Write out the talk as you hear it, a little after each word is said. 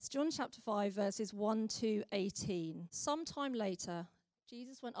John chapter 5, verses 1 to 18. Sometime later,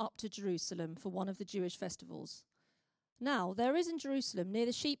 Jesus went up to Jerusalem for one of the Jewish festivals. Now, there is in Jerusalem, near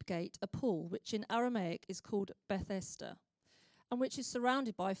the sheep gate, a pool, which in Aramaic is called Bethesda, and which is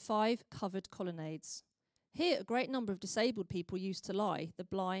surrounded by 5 covered colonnades. Here a great number of disabled people used to lie, the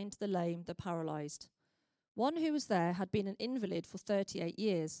blind, the lame, the paralyzed. One who was there had been an invalid for 38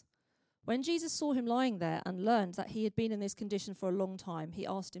 years. When Jesus saw him lying there and learned that he had been in this condition for a long time, he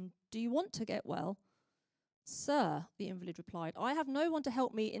asked him, "Do you want to get well?" "Sir," the invalid replied, "I have no one to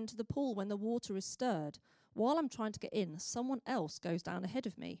help me into the pool when the water is stirred. While I'm trying to get in, someone else goes down ahead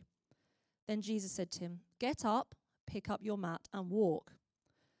of me." Then Jesus said to him, "Get up, pick up your mat and walk."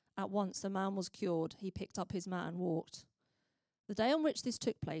 At once the man was cured. He picked up his mat and walked. The day on which this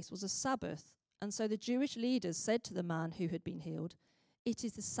took place was a Sabbath, and so the Jewish leaders said to the man who had been healed, "It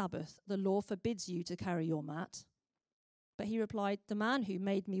is the Sabbath. The law forbids you to carry your mat." But he replied, "The man who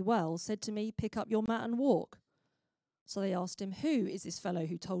made me well said to me, 'Pick up your mat and walk.'" So they asked him, "Who is this fellow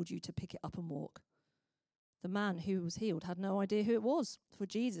who told you to pick it up and walk?" The man who was healed had no idea who it was, for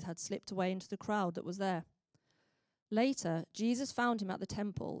Jesus had slipped away into the crowd that was there. Later, Jesus found him at the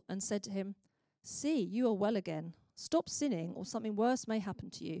temple and said to him, "See, you are well again. Stop sinning, or something worse may happen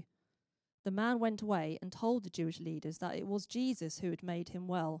to you." The man went away and told the Jewish leaders that it was Jesus who had made him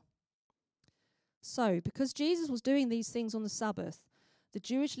well. So, because Jesus was doing these things on the Sabbath, the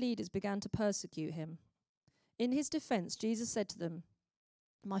Jewish leaders began to persecute him. In his defense, Jesus said to them,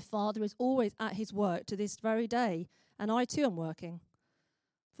 "My Father is always at his work to this very day, and I too am working."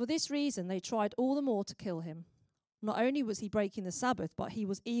 For this reason, they tried all the more to kill him. Not only was he breaking the Sabbath, but he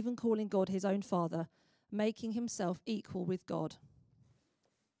was even calling God his own Father, making himself equal with God.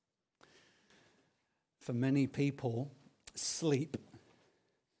 For many people, sleep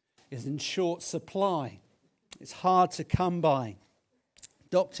is in short supply. It's hard to come by.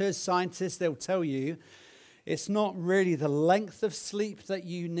 Doctors, scientists, they'll tell you it's not really the length of sleep that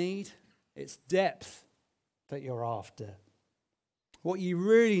you need, it's depth that you're after. What you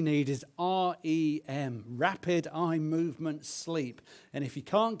really need is REM, rapid eye movement sleep. And if you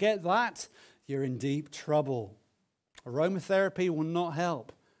can't get that, you're in deep trouble. Aromatherapy will not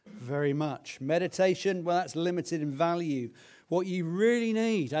help very much. Meditation, well, that's limited in value. What you really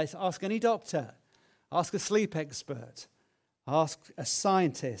need, ask any doctor, ask a sleep expert, ask a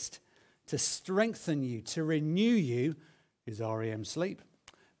scientist to strengthen you, to renew you, is REM sleep.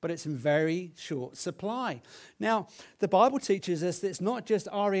 But it's in very short supply. Now, the Bible teaches us that it's not just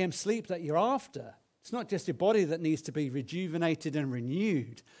REM sleep that you're after. It's not just your body that needs to be rejuvenated and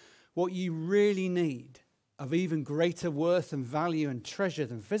renewed. What you really need, of even greater worth and value and treasure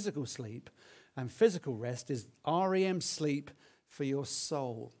than physical sleep and physical rest, is REM sleep for your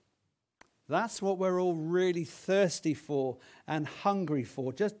soul. That's what we're all really thirsty for and hungry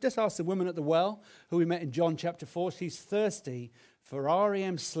for. Just ask the woman at the well who we met in John chapter 4. She's thirsty for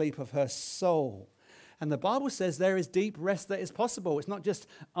REM sleep of her soul. And the Bible says there is deep rest that is possible. It's not just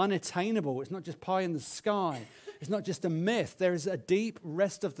unattainable. It's not just pie in the sky. It's not just a myth. There is a deep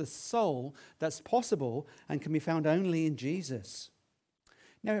rest of the soul that's possible and can be found only in Jesus.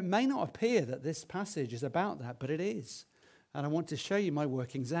 Now, it may not appear that this passage is about that, but it is. And I want to show you my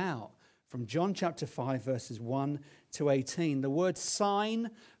workings out from John chapter 5, verses 1 to 18. The word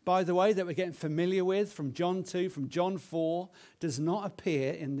sign, by the way, that we're getting familiar with from John 2, from John 4, does not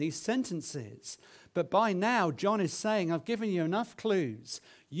appear in these sentences. But by now, John is saying, I've given you enough clues.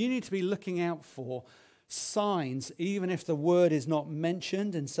 You need to be looking out for signs, even if the word is not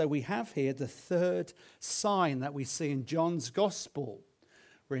mentioned. And so we have here the third sign that we see in John's gospel.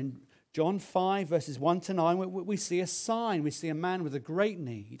 We're in John 5, verses 1 to 9. We see a sign. We see a man with a great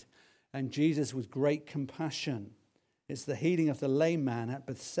need and Jesus with great compassion. It's the healing of the lame man at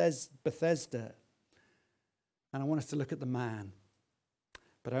Bethesda. And I want us to look at the man,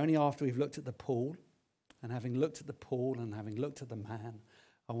 but only after we've looked at the pool. And having looked at the pool and having looked at the man,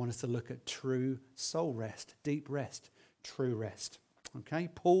 I want us to look at true soul rest, deep rest, true rest. Okay,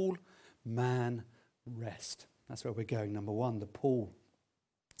 pool, man, rest. That's where we're going. Number one, the pool.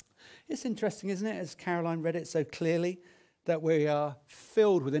 It's interesting, isn't it, as Caroline read it so clearly, that we are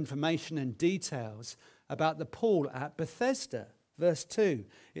filled with information and details about the pool at Bethesda. Verse 2,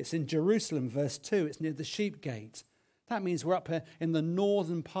 it's in Jerusalem. Verse 2, it's near the sheep gate. That means we're up here in the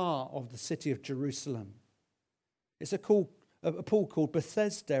northern part of the city of Jerusalem. It's a pool called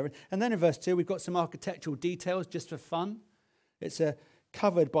Bethesda. And then in verse 2, we've got some architectural details just for fun. It's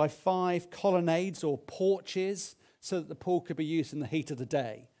covered by 5 colonnades or porches so that the pool could be used in the heat of the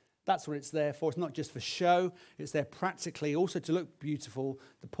day. That's what it's there for. It's not just for show. It's there practically also to look beautiful.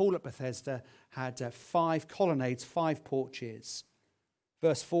 The pool at Bethesda had 5 colonnades, 5 porches.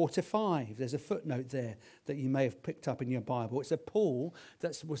 Verse 4 to 5, there's a footnote there that you may have picked up in your Bible. It's a pool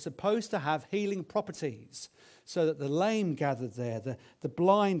that was supposed to have healing properties, so that the lame gathered there, the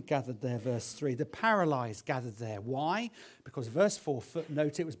blind gathered there, verse 3, the paralyzed gathered there. Why? Because verse 4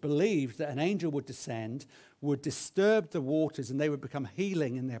 footnote, it was believed that an angel would descend, would disturb the waters, and they would become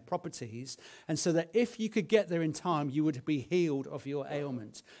healing in their properties, and so that if you could get there in time, you would be healed of your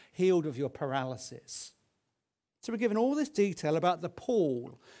ailment, healed of your paralysis. So we're given all this detail about the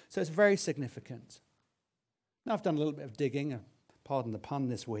pool, so it's very significant. Now I've done a little bit of digging, pardon the pun,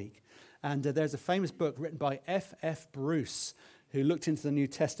 this week, and there's a famous book written by F.F. Bruce, who looked into the New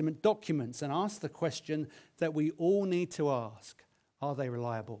Testament documents and asked the question that we all need to ask: are they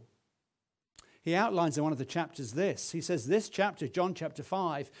reliable? He outlines in one of the chapters this. He says this chapter, John chapter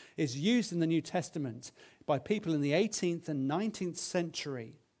 5, is used in the New Testament by people in the 18th and 19th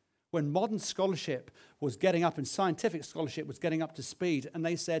century, when modern scholarship was getting up and scientific scholarship was getting up to speed, and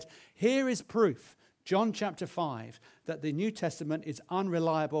they said, here is proof, John chapter 5, that the New Testament is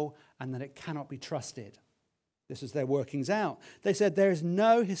unreliable and that it cannot be trusted. This is their workings out. They said there is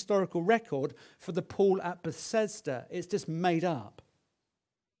no historical record for the pool at Bethesda. It's just made up.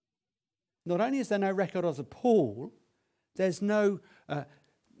 Not only is there no record of the pool, there's no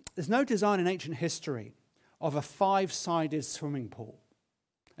design in ancient history of a 5-sided swimming pool.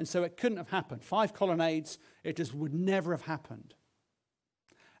 And so it couldn't have happened. 5 colonnades, it just would never have happened.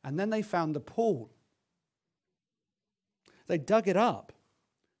 And then they found the pool. They dug it up.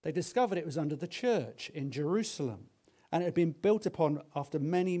 They discovered it was under the church in Jerusalem. And it had been built upon after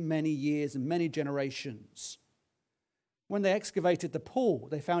many, many years and many generations. When they excavated the pool,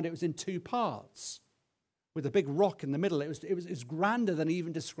 they found it was in 2 parts, with a big rock in the middle. It was grander than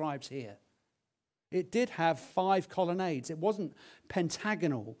even described here. It did have 5 colonnades. It wasn't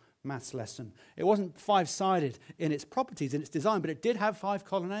pentagonal, maths lesson. It wasn't 5-sided in its properties, in its design, but it did have 5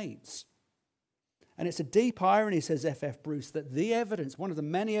 colonnades. And it's a deep irony, says F.F. Bruce, that the evidence, one of the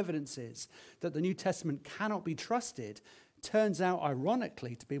many evidences that the New Testament cannot be trusted, turns out,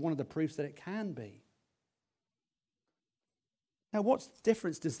 ironically, to be one of the proofs that it can be. Now, what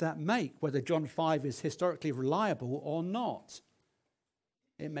difference does that make, whether John 5 is historically reliable or not?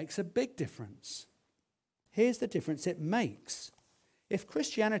 It makes a big difference. Here's the difference it makes. If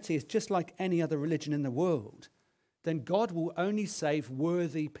Christianity is just like any other religion in the world, then God will only save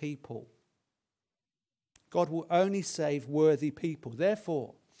worthy people. God will only save worthy people.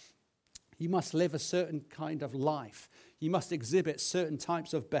 Therefore, you must live a certain kind of life. You must exhibit certain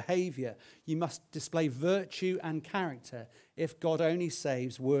types of behavior. You must display virtue and character if God only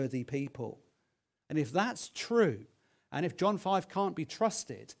saves worthy people. And if that's true, and if John 5 can't be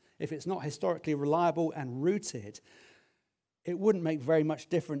trusted, if it's not historically reliable and rooted, it wouldn't make very much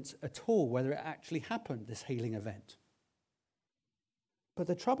difference at all whether it actually happened, this healing event. But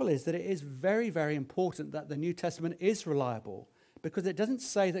the trouble is that it is very, very important that the New Testament is reliable, because it doesn't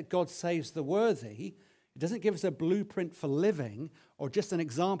say that God saves the worthy. It doesn't give us a blueprint for living or just an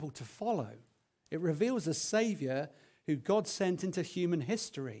example to follow. It reveals a Savior who God sent into human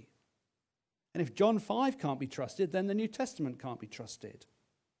history. And if John 5 can't be trusted, then the New Testament can't be trusted.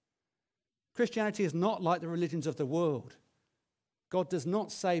 Christianity is not like the religions of the world. God does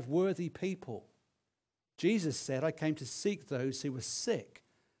not save worthy people. Jesus said, I came to seek those who were sick.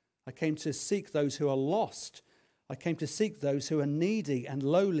 I came to seek those who are lost. I came to seek those who are needy and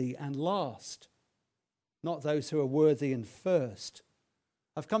lowly and last, not those who are worthy and first.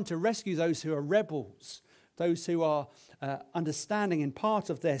 I've come to rescue those who are rebels, those who are understanding in part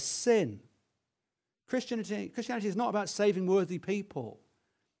of their sin. Christianity is not about saving worthy people.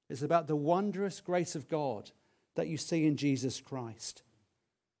 It's about the wondrous grace of God that you see in Jesus Christ.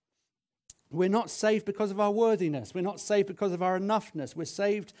 We're not saved because of our worthiness. We're not saved because of our enoughness. We're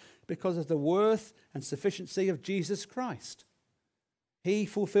saved because of the worth and sufficiency of Jesus Christ. He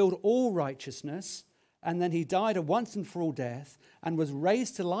fulfilled all righteousness, and then he died a once and for all death and was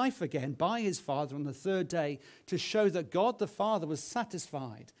raised to life again by his Father on the 3rd day to show that God the Father was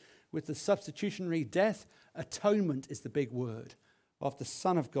satisfied with the substitutionary death. Atonement is the big word of the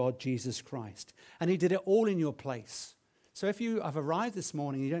Son of God, Jesus Christ. And he did it all in your place. So if you have arrived this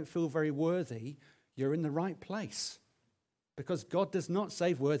morning and you don't feel very worthy, you're in the right place. Because God does not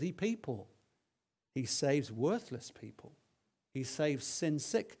save worthy people. He saves worthless people. He saves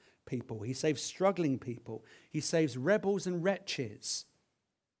sin-sick people. He saves struggling people. He saves rebels and wretches.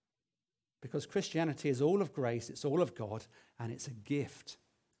 Because Christianity is all of grace, it's all of God, and it's a gift.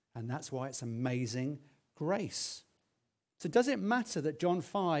 And that's why it's amazing grace. So does it matter that John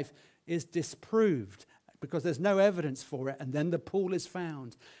 5 is disproved? because there's no evidence for it. And then the pool is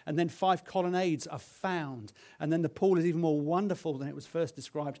found. And then 5 colonnades are found. And then the pool is even more wonderful than it was first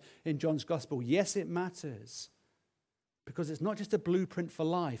described in John's Gospel. Yes, it matters, because it's not just a blueprint for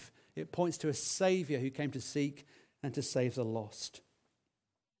life. It points to a Saviour who came to seek and to save the lost.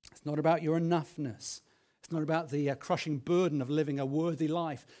 It's not about your enoughness. It's not about the crushing burden of living a worthy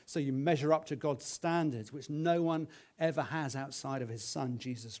life so you measure up to God's standards, which no one ever has outside of his Son,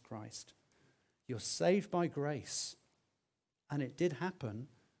 Jesus Christ. You're saved by grace. And it did happen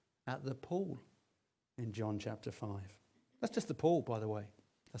at the pool in John chapter 5. That's just the pool, by the way.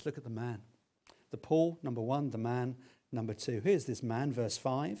 Let's look at the man. The pool, number 1, the man, number 2. Here's this man, verse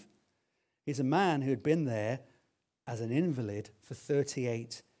 5. He's a man who had been there as an invalid for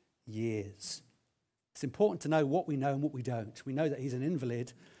 38 years. It's important to know what we know and what we don't. We know that he's an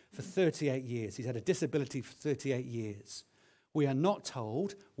invalid for 38 years. He's had a disability for 38 years. We are not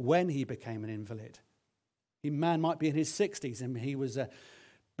told when he became an invalid. A man might be in his 60s and he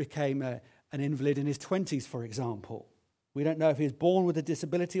became an invalid in his 20s, for example. We don't know if he was born with a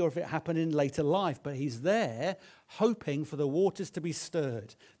disability or if it happened in later life, but he's there hoping for the waters to be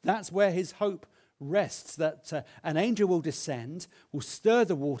stirred. That's where his hope rests, that an angel will descend, will stir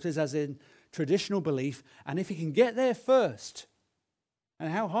the waters, as in traditional belief, and if he can get there first,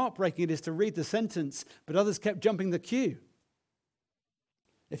 and how heartbreaking it is to read the sentence, but others kept jumping the queue.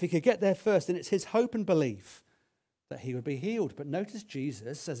 If he could get there first, then it's his hope and belief that he would be healed. But notice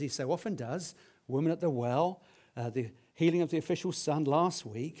Jesus, as he so often does, woman at the well, the healing of the official son last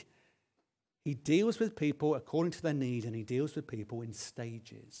week, he deals with people according to their need, and he deals with people in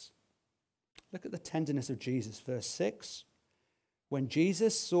stages. Look at the tenderness of Jesus, verse 6. When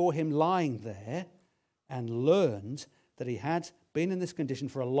Jesus saw him lying there and learned that he had been in this condition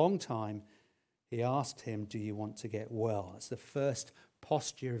for a long time, he asked him, "Do you want to get well?" That's the first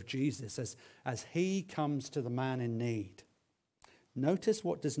posture of Jesus as he comes to the man in need. Notice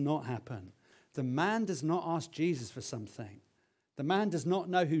what does not happen. The man does not ask Jesus for something. The man does not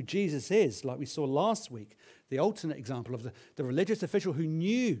know who Jesus is, like we saw last week. The alternate example of the religious official who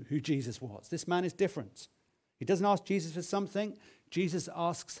knew who Jesus was. This man is different. He doesn't ask Jesus for something. Jesus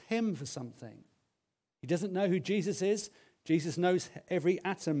asks him for something. He doesn't know who Jesus is. Jesus knows every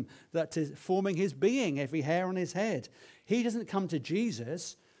atom that is forming his being, every hair on his head. He doesn't come to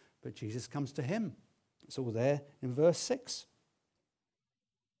Jesus, but Jesus comes to him. It's all there in verse 6.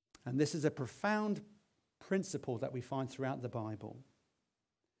 And this is a profound principle that we find throughout the Bible.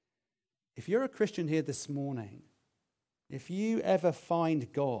 If you're a Christian here this morning, if you ever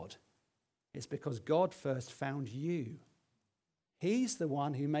find God, it's because God first found you. He's the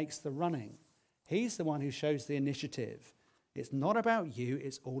one who makes the running. He's the one who shows the initiative. It's not about you,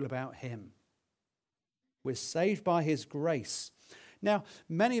 it's all about him. We're saved by his grace. Now,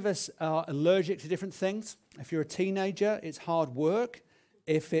 many of us are allergic to different things. If you're a teenager, it's hard work.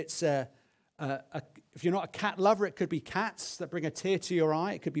 If you're not a cat lover, it could be cats that bring a tear to your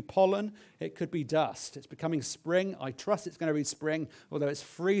eye. It could be pollen. It could be dust. It's becoming spring. I trust it's going to be spring, although it's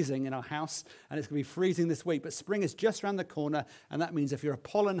freezing in our house, and it's going to be freezing this week. But spring is just around the corner, and that means if you're a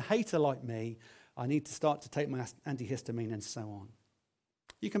pollen hater like me, I need to start to take my antihistamine and so on.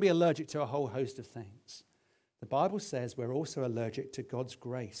 You can be allergic to a whole host of things. The Bible says we're also allergic to God's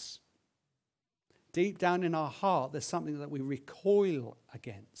grace. Deep down in our heart, there's something that we recoil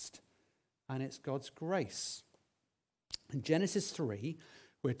against, and it's God's grace. In Genesis 3,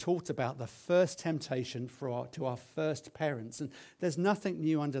 we're taught about the first temptation to our first parents, and there's nothing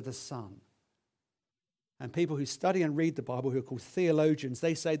new under the sun. And people who study and read the Bible, who are called theologians,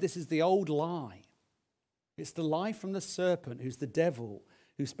 they say this is the old lie. It's the lie from the serpent, who's the devil,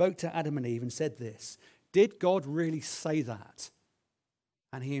 who spoke to Adam and Eve and said this: did God really say that?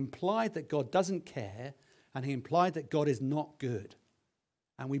 And he implied that God doesn't care, and he implied that God is not good.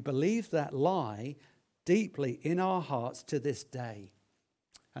 And we believe that lie deeply in our hearts to this day.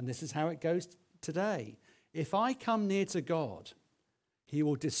 And this is how it goes today. If I come near to God, he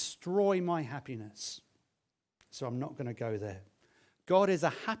will destroy my happiness. So I'm not going to go there. God is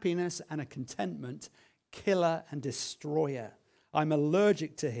a happiness and a contentment killer and destroyer. I'm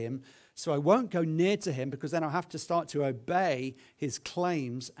allergic to him, so I won't go near to him, because then I'll have to start to obey his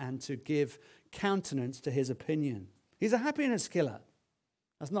claims and to give countenance to his opinion. He's a happiness killer.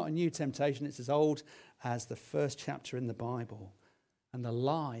 That's not a new temptation. It's as old as the first chapter in the Bible and the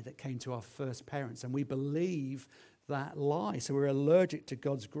lie that came to our first parents. And we believe that lie, so we're allergic to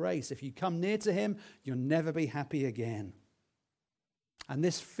God's grace. If you come near to him, you'll never be happy again. And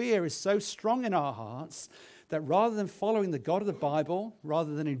this fear is so strong in our hearts that rather than following the God of the Bible,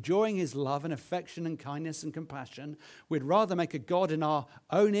 rather than enjoying his love and affection and kindness and compassion, we'd rather make a God in our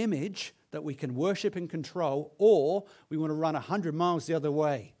own image that we can worship and control, or we want to run 100 miles the other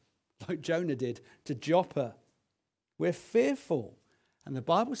way, like Jonah did to Joppa. We're fearful. And the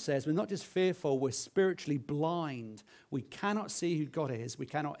Bible says we're not just fearful, we're spiritually blind. We cannot see who God is. We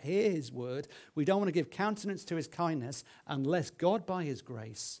cannot hear his word. We don't want to give countenance to his kindness unless God, by his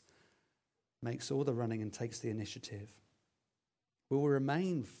grace, makes all the running and takes the initiative. We will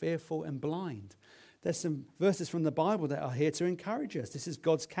remain fearful and blind. There's some verses from the Bible that are here to encourage us. This is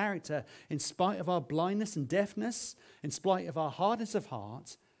God's character. In spite of our blindness and deafness, in spite of our hardness of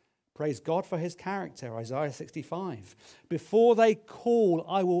heart, praise God for his character. Isaiah 65. Before they call,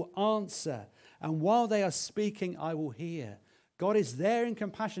 I will answer. And while they are speaking, I will hear. God is there in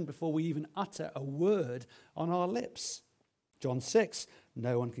compassion before we even utter a word on our lips. John 6.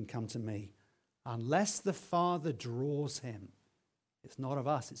 No one can come to me unless the Father draws him. It's not of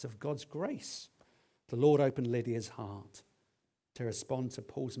us, it's of God's grace. The Lord opened Lydia's heart to respond to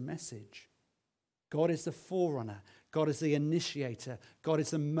Paul's message. God is the forerunner. God is the initiator. God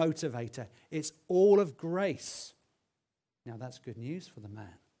is the motivator. It's all of grace. Now that's good news for the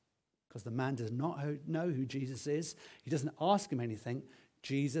man, because the man does not know who Jesus is. He doesn't ask him anything.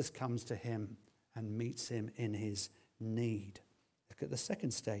 Jesus comes to him and meets him in his need. Look at the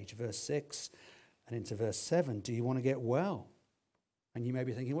second stage, verse 6 and into verse 7. Do you want to get well? And you may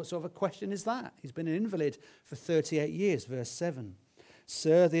be thinking, what sort of a question is that? He's been an invalid for 38 years, verse 7.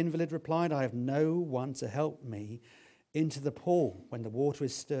 Sir, the invalid replied, I have no one to help me into the pool when the water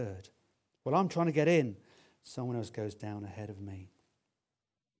is stirred. Well, I'm trying to get in. Someone else goes down ahead of me.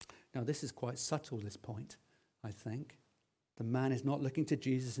 Now, this is quite subtle, this point, I think. The man is not looking to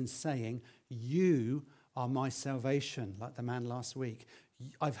Jesus and saying, you are my salvation, like the man last week.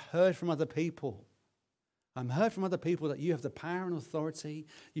 I've heard from other people. I've heard from other people that you have the power and authority.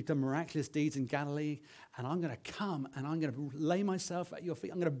 You've done miraculous deeds in Galilee. And I'm going to come and I'm going to lay myself at your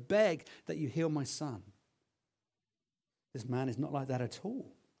feet. I'm going to beg that you heal my son. This man is not like that at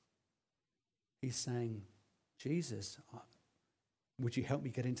all. He's saying, Jesus, would you help me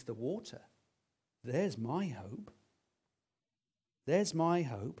get into the water? There's my hope. There's my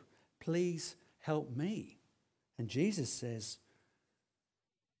hope. Please help me. And Jesus says,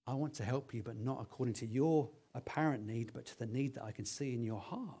 I want to help you, but not according to your apparent need, but to the need that I can see in your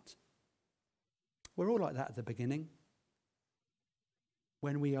heart. We're all like that at the beginning.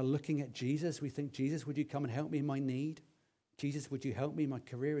 When we are looking at Jesus, we think, Jesus, would you come and help me in my need? Jesus, would you help me? My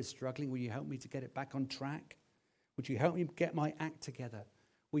career is struggling. Will you help me to get it back on track? Would you help me get my act together?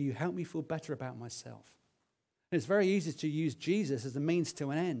 Will you help me feel better about myself? And it's very easy to use Jesus as a means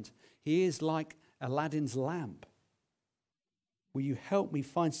to an end. He is like Aladdin's lamp. Will you help me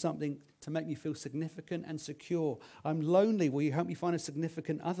find something to make me feel significant and secure? I'm lonely. Will you help me find a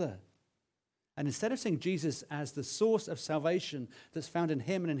significant other? And instead of seeing Jesus as the source of salvation that's found in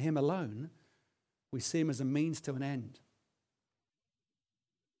him and in him alone, we see him as a means to an end.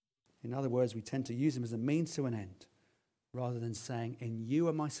 In other words, we tend to use him as a means to an end, rather than saying, in you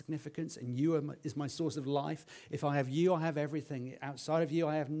are my significance, in you is my source of life. If I have you, I have everything. Outside of you,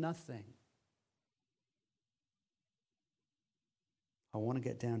 I have nothing. I want to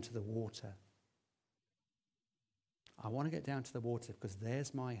get down to the water. I want to get down to the water because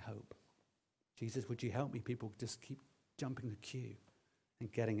there's my hope. Jesus, would you help me? People just keep jumping the queue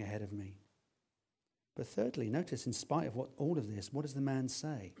and getting ahead of me. But thirdly, notice in spite of all of this, what does the man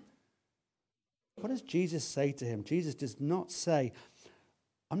say? What does Jesus say to him? Jesus does not say,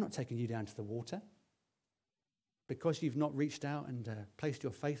 I'm not taking you down to the water. Because you've not reached out and placed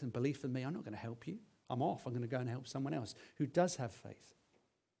your faith and belief in me, I'm not going to help you. I'm off. I'm going to go and help someone else who does have faith.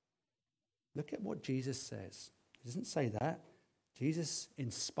 Look at what Jesus says. He doesn't say that. Jesus,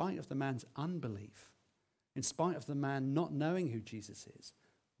 in spite of the man's unbelief, in spite of the man not knowing who Jesus is,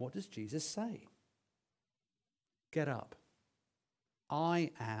 what does Jesus say? Get up.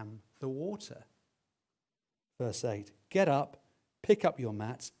 I am the water. Verse 8, get up, pick up your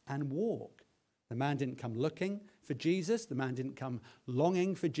mats and walk. The man didn't come looking for Jesus. The man didn't come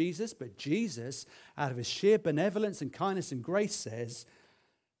longing for Jesus. But Jesus, out of his sheer benevolence and kindness and grace, says,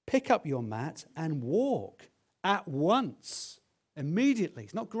 pick up your mat and walk at once, immediately.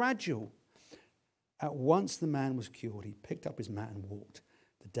 It's not gradual. At once the man was cured. He picked up his mat and walked.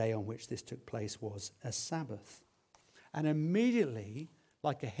 The day on which this took place was a Sabbath. And immediately,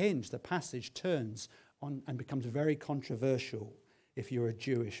 like a hinge, the passage turns on and becomes very controversial if you're a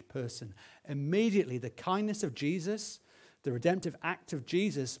Jewish person. Immediately, the kindness of Jesus, the redemptive act of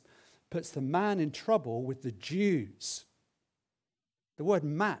Jesus, puts the man in trouble with the Jews. The word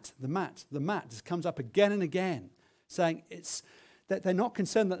mat, the mat just comes up again and again, saying it's that they're not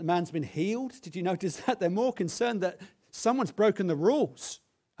concerned that the man's been healed. Did you notice that? They're more concerned that someone's broken the rules,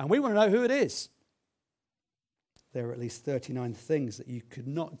 and we want to know who it is. There are at least 39 things that you could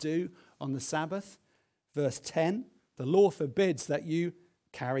not do on the Sabbath. Verse 10, the law forbids that you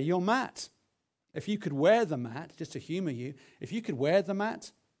carry your mat. If you could wear the mat, just to humor you, if you could wear the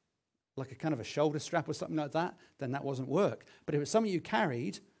mat, like a kind of a shoulder strap or something like that, then that wasn't work. But if it's something you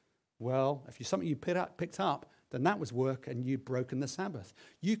carried, well, if it's something you picked up, then that was work and you'd broken the Sabbath.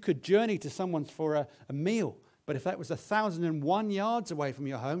 You could journey to someone's for a meal, but if that was 1,001 yards away from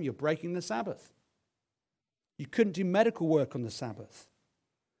your home, you're breaking the Sabbath. You couldn't do medical work on the Sabbath.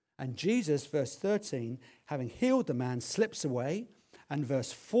 And Jesus, verse 13, having healed the man, slips away. And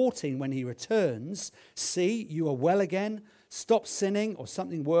verse 14, when he returns, see, you are well again, stop sinning, or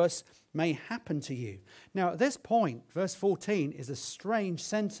something worse may happen to you. Now, at this point, verse 14 is a strange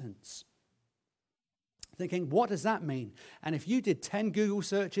sentence. Thinking, what does that mean? And if you did 10 Google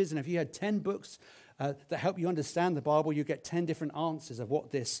searches and if you had 10 books that help you understand the Bible, you get 10 different answers of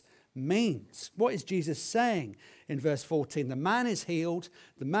what this means. What is Jesus saying in verse 14? The man is healed,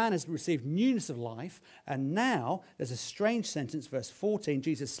 the man has received newness of life, and now there's a strange sentence, verse 14,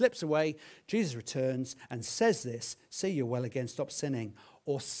 Jesus slips away, Jesus returns and says this, see, you're well again, stop sinning,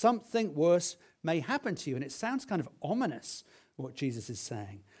 or something worse may happen to you. And it sounds kind of ominous, what Jesus is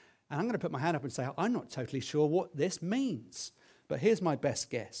saying. And I'm going to put my hand up and say, I'm not totally sure what this means, but here's my best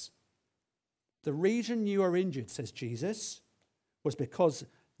guess. The reason you are injured, says Jesus, was because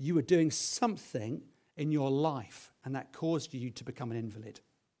you were doing something in your life and that caused you to become an invalid.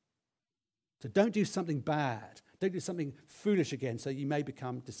 So don't do something bad. Don't do something foolish again so you may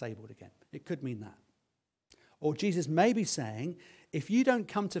become disabled again. It could mean that. Or Jesus may be saying, if you don't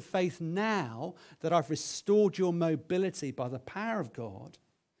come to faith now that I've restored your mobility by the power of God,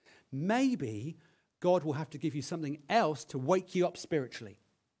 maybe God will have to give you something else to wake you up spiritually.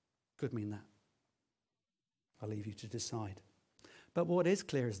 Could mean that. I'll leave you to decide. But what is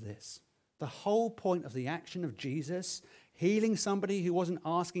clear is this. The whole point of the action of Jesus, healing somebody who wasn't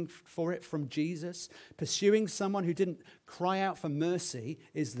asking for it from Jesus, pursuing someone who didn't cry out for mercy,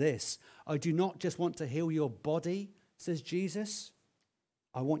 is this. I do not just want to heal your body, says Jesus.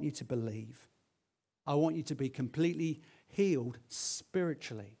 I want you to believe. I want you to be completely healed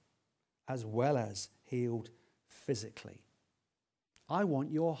spiritually as well as healed physically. I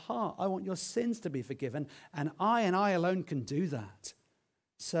want your heart. I want your sins to be forgiven. And I alone can do that.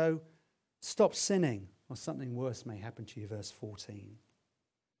 So stop sinning or something worse may happen to you, verse 14.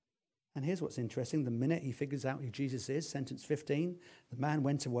 And here's what's interesting. The minute he figures out who Jesus is, sentence 15, the man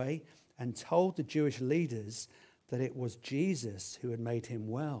went away and told the Jewish leaders that it was Jesus who had made him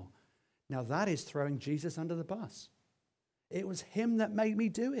well. Now that is throwing Jesus under the bus. It was him that made me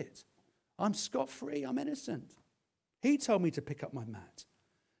do it. I'm scot-free. I'm innocent. He told me to pick up my mat.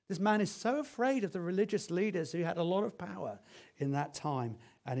 This man is so afraid of the religious leaders who had a lot of power in that time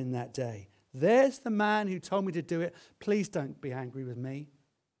and in that day. There's the man who told me to do it. Please don't be angry with me.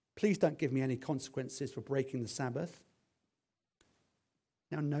 Please don't give me any consequences for breaking the Sabbath.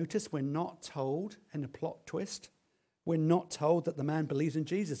 Now notice we're not told in a plot twist. We're not told that the man believes in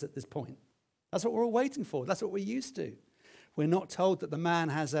Jesus at this point. That's what we're all waiting for. That's what we're used to. We're not told that the man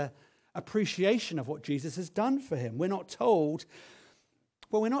has a appreciation of what Jesus has done for him. We're not told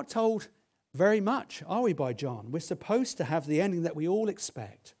very much, are we, by John? We're supposed to have the ending that we all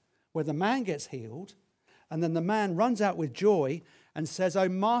expect, where the man gets healed, and then the man runs out with joy and says, oh,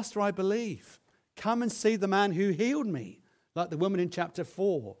 Master, I believe. Come and see the man who healed me, like the woman in chapter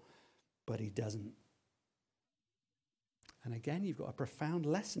 4. But he doesn't. And again, you've got a profound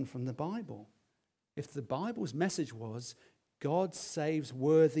lesson from the Bible. If the Bible's message was, God saves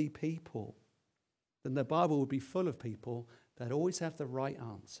worthy people, then the Bible would be full of people that always have the right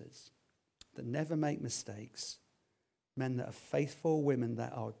answers, that never make mistakes, men that are faithful, women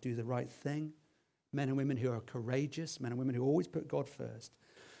that do the right thing, men and women who are courageous, men and women who always put God first.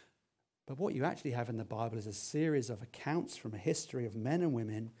 But what you actually have in the Bible is a series of accounts from a history of men and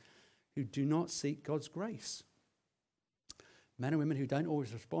women who do not seek God's grace. Men and women who don't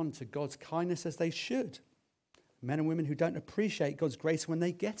always respond to God's kindness as they should. Men and women who don't appreciate God's grace when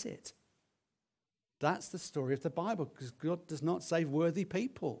they get it. That's the story of the Bible, because God does not save worthy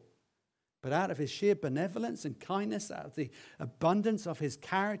people. But out of his sheer benevolence and kindness, out of the abundance of his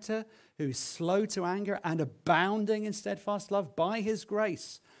character, who is slow to anger and abounding in steadfast love, by his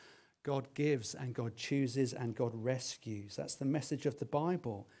grace, God gives and God chooses and God rescues. That's the message of the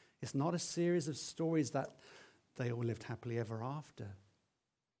Bible. It's not a series of stories that they all lived happily ever after.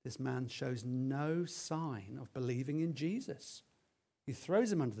 This man shows no sign of believing in Jesus. He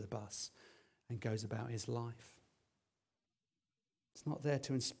throws him under the bus and goes about his life. It's not there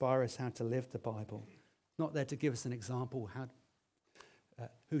to inspire us how to live the Bible. It's not there to give us an example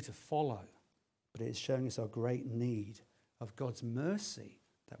who to follow. But it is showing us our great need of God's mercy,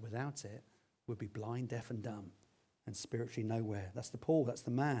 that without it, we'd be blind, deaf and dumb and spiritually nowhere. That's the Paul, that's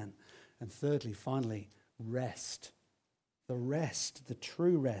the man. And thirdly, finally, rest. The rest, the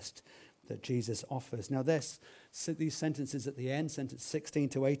true rest that Jesus offers. Now these sentences at the end, sentence 16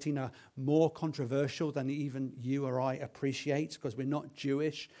 to 18, are more controversial than even you or I appreciate, because we're not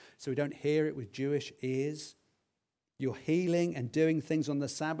Jewish, so we don't hear it with Jewish ears. You're healing and doing things on the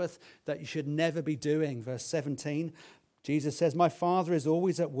Sabbath that you should never be doing. Verse 17, Jesus says, my Father is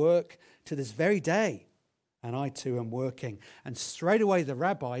always at work to this very day, and I too am working. And straight away the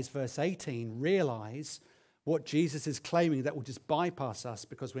rabbis, verse 18, realize what Jesus is claiming that will just bypass us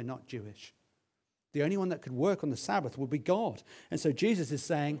because we're not Jewish. The only one that could work on the Sabbath would be God. And so Jesus is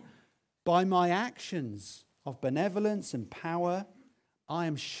saying, by my actions of benevolence and power, I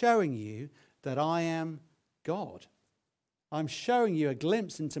am showing you that I am God. I'm showing you a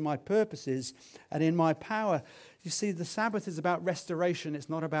glimpse into my purposes and in my power. You see, the Sabbath is about restoration. It's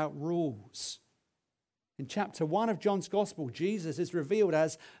not about rules. In chapter 1 of John's Gospel, Jesus is revealed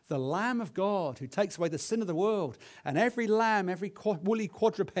as the Lamb of God who takes away the sin of the world. And every lamb, every woolly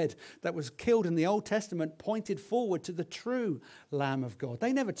quadruped that was killed in the Old Testament pointed forward to the true Lamb of God.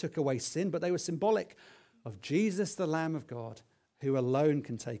 They never took away sin, but they were symbolic of Jesus, the Lamb of God, who alone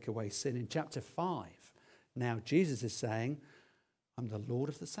can take away sin. In chapter 5, now Jesus is saying, I'm the Lord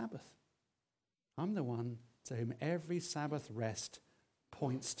of the Sabbath. I'm the one to whom every Sabbath rest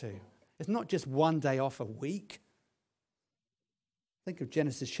points to. It's not just one day off a week. Think of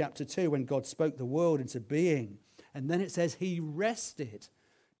Genesis chapter 2 when God spoke the world into being. And then it says he rested.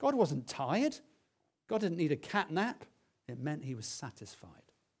 God wasn't tired. God didn't need a cat nap. It meant he was satisfied.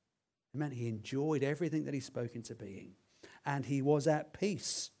 It meant he enjoyed everything that he spoke into being. And he was at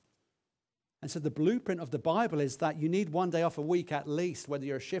peace. And so the blueprint of the Bible is that you need one day off a week at least, whether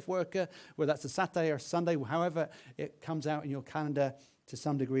you're a shift worker, whether that's a Saturday or Sunday, however it comes out in your calendar. To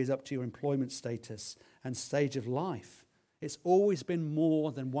some degree is up to your employment status and stage of life. It's always been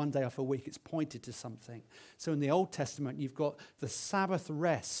more than one day off a week. It's pointed to something. So in the Old Testament, you've got the Sabbath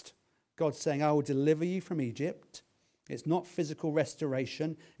rest. God saying, I will deliver you from Egypt. It's not physical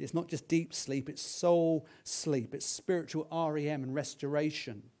restoration. It's not just deep sleep. It's soul sleep. It's spiritual REM and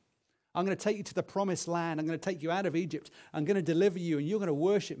restoration. I'm going to take you to the promised land. I'm going to take you out of Egypt. I'm going to deliver you, and you're going to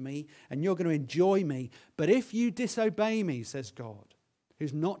worship me, and you're going to enjoy me. But if you disobey me, says God,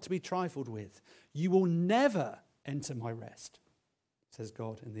 who's not to be trifled with, you will never enter my rest, says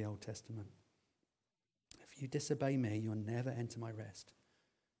God in the Old Testament. If you disobey me, you'll never enter my rest.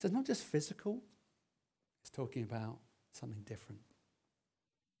 So it's not just physical. It's talking about something different.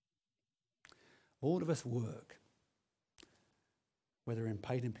 All of us work, whether in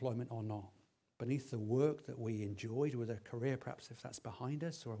paid employment or not, beneath the work that we enjoyed, with a career perhaps if that's behind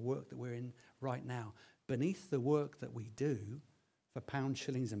us, or a work that we're in right now. Beneath the work that we do for pounds,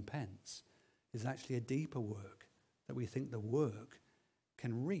 shillings and pence is actually a deeper work that we think the work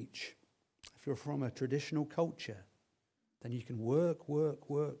can reach. If you're from a traditional culture, then you can work,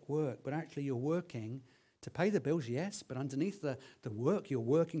 but actually you're working to pay the bills, yes, but underneath the work, you're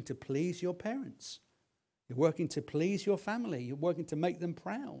working to please your parents. You're working to please your family. You're working to make them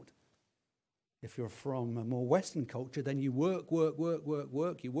proud. If you're from a more Western culture, then you work.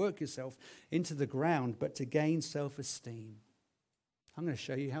 You work yourself into the ground, but to gain self-esteem. I'm going to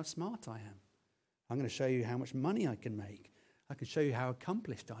show you how smart I am. I'm going to show you how much money I can make. I can show you how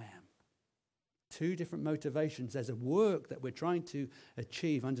accomplished I am. Two different motivations. There's a work that we're trying to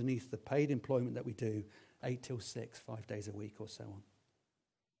achieve underneath the paid employment that we do, 8 till 6, 5 days a week or so on.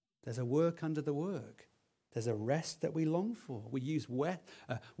 There's a work under the work. There's a rest that we long for. We use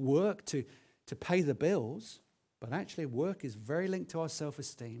work to pay the bills, but actually work is very linked to our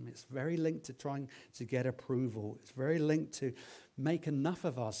self-esteem. It's very linked to trying to get approval. It's very linked to make enough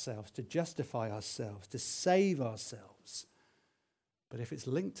of ourselves, to justify ourselves, to save ourselves. But if it's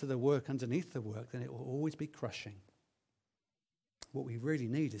linked to the work underneath the work, then it will always be crushing. What we really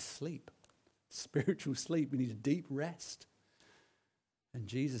need is sleep, spiritual sleep. We need a deep rest. And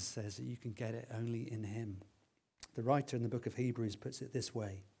Jesus says that you can get it only in him. The writer in the book of Hebrews puts it this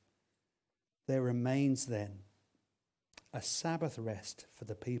way: there remains then a Sabbath rest for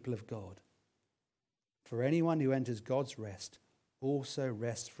the people of God. For anyone who enters God's rest also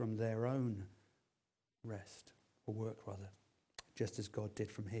rests from their own rest, or work rather, just as God did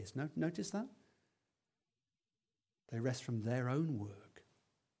from his. Notice that? They rest from their own work.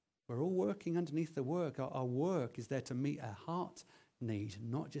 We're all working underneath the work. Our work is there to meet a heart need,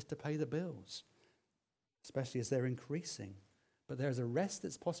 not just to pay the bills, especially as they're increasing. But there's a rest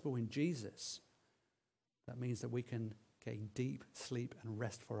that's possible in Jesus. That means that we can gain deep sleep and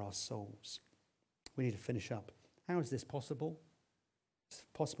rest for our souls. We need to finish up. How is this possible? It's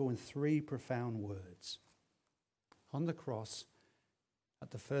possible in 3 profound words. On the cross,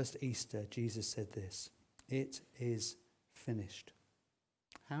 at the first Easter, Jesus said this: "It is finished."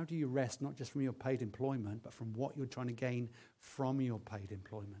 How do you rest not just from your paid employment, but from what you're trying to gain from your paid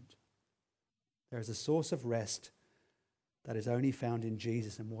employment? There is a source of rest that is only found in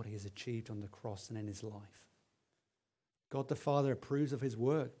Jesus and what he has achieved on the cross and in his life. God the Father approves of his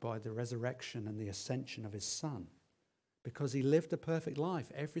work by the resurrection and the ascension of his Son, because he lived a perfect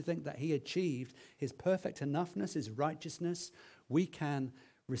life. Everything that he achieved, his perfect enoughness, his righteousness, we can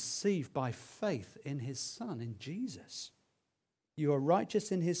receive by faith in his Son, in Jesus. You are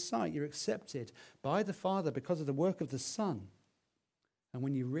righteous in his sight. You're accepted by the Father because of the work of the Son. And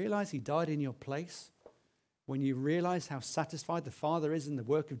when you realize he died in your place, when you realize how satisfied the Father is in the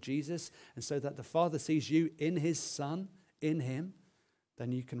work of Jesus, and so that the Father sees you in his Son, in him,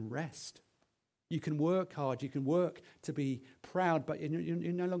 then you can rest. You can work hard. You can work to be proud, but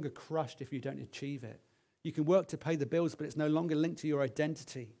you're no longer crushed if you don't achieve it. You can work to pay the bills, but it's no longer linked to your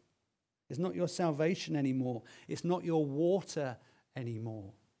identity. It's not your salvation anymore. It's not your water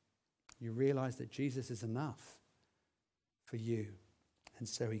anymore. You realize that Jesus is enough for you. And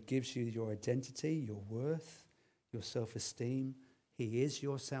so he gives you your identity, your worth, your self-esteem. He is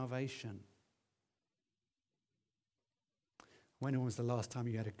your salvation. When was the last time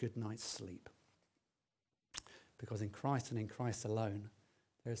you had a good night's sleep? Because in Christ and in Christ alone,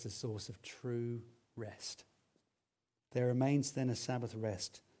 there is the source of true rest. There remains then a Sabbath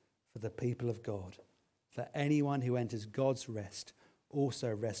rest for the people of God. For anyone who enters God's rest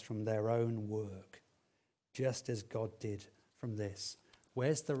also rests from their own work, just as God did from this.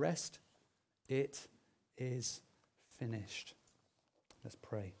 Where's the rest? It is finished. Let's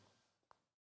pray.